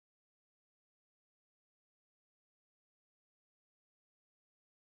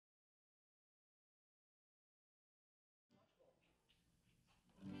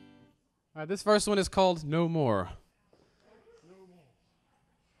right, this first one is called No More.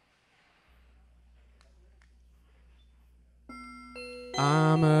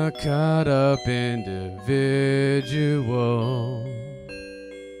 I'm a cut up individual.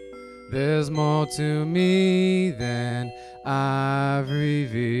 There's more to me than I've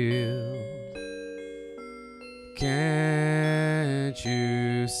revealed. Can't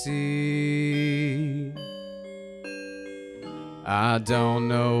you see? I don't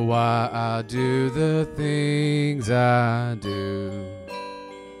know why I do the things I do.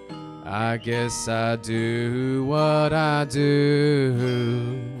 I guess I do what I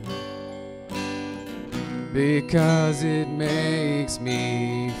do because it makes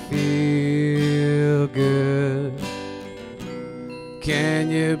me feel good.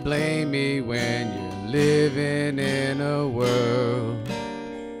 Can you blame me when you're living in a world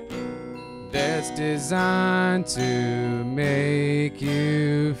that's designed to make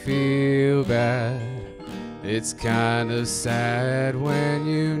you feel bad? It's kinda sad when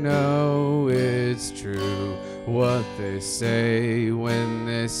you know it's true what they say when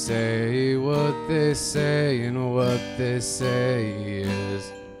they say what they say, and what they say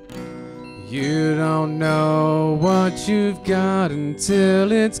is you don't know what you've got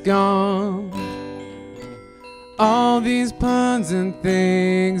until it's gone. All these puns and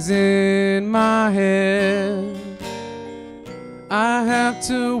things in my head, I have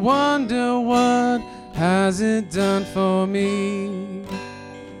to wonder what has it done for me?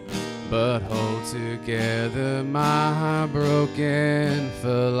 But hold together my broken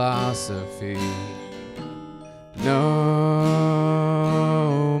philosophy. No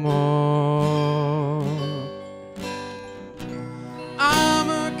more. I'm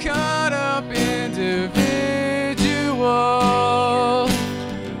a cut up individual.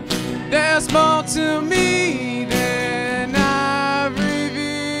 There's more to me than I've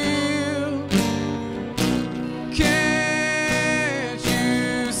revealed. Can't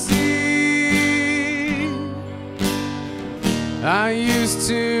you see? I used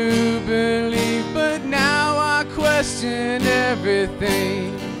to believe, but now I question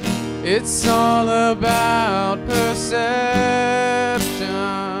everything. It's all about perception.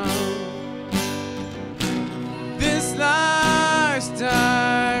 This life's direction,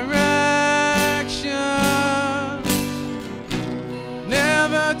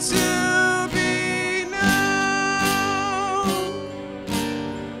 never to be known,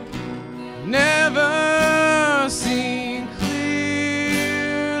 never seen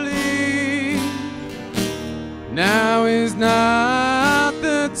clearly. Now is not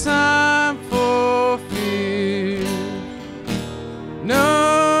the time for fear. No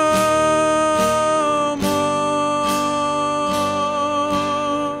more,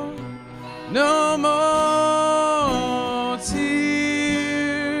 no more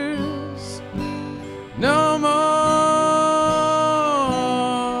tears, no more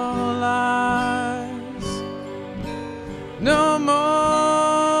lies, no more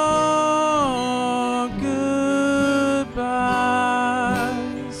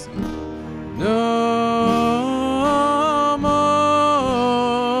goodbyes, no more,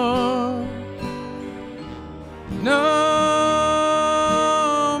 no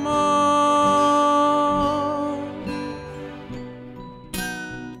more.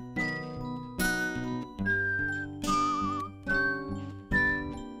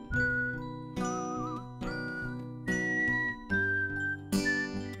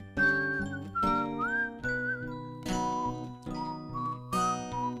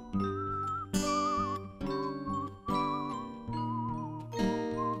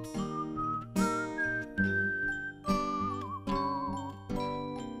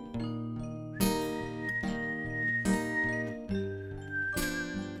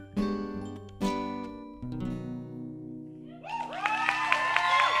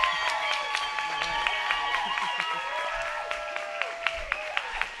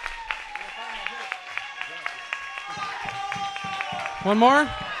 One more? All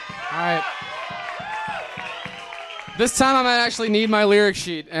right. This time I might actually need my lyric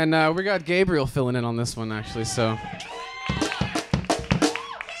sheet, and we got Gabriel filling in on this one, actually, so.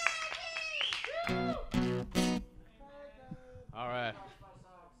 All right.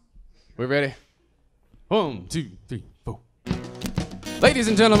 We ready? 1, 2, 3, 4. Ladies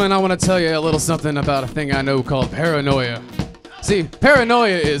and gentlemen, I want to tell you a little something about a thing I know called paranoia. See,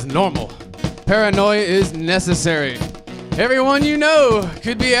 paranoia is normal. Paranoia is necessary. Everyone you know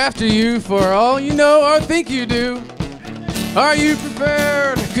could be after you for all you know or think you do. Are you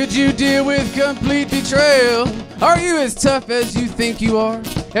prepared? Could you deal with complete betrayal? Are you as tough as you think you are?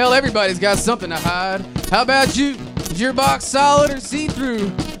 Hell, everybody's got something to hide. How about you? Is your box solid or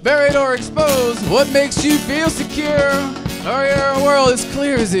see-through? buried or exposed? What makes you feel secure? Or your world as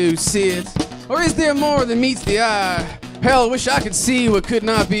clear as you see it? Or is there more than meets the eye? Hell, I wish I could see what could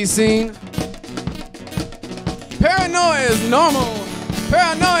not be seen. Paranoia is normal.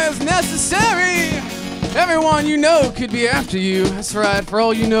 Paranoia is necessary. Everyone you know could be after you. That's right, for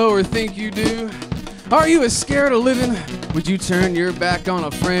all you know or think you do. Are you as scared of living? Would you turn your back on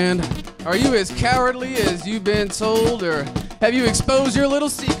a friend? Are you as cowardly as you've been told? Or have you exposed your little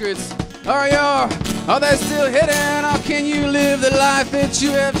secrets? Are they still hidden? How can you live the life that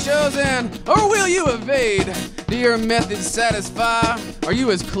you have chosen? Or will you evade? Do your methods satisfy? Are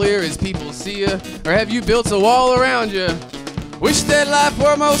you as clear as people see you? Or have you built a wall around you? Wish that life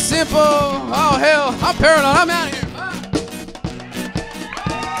were more simple. Oh hell, I'm paranoid, I'm out of here.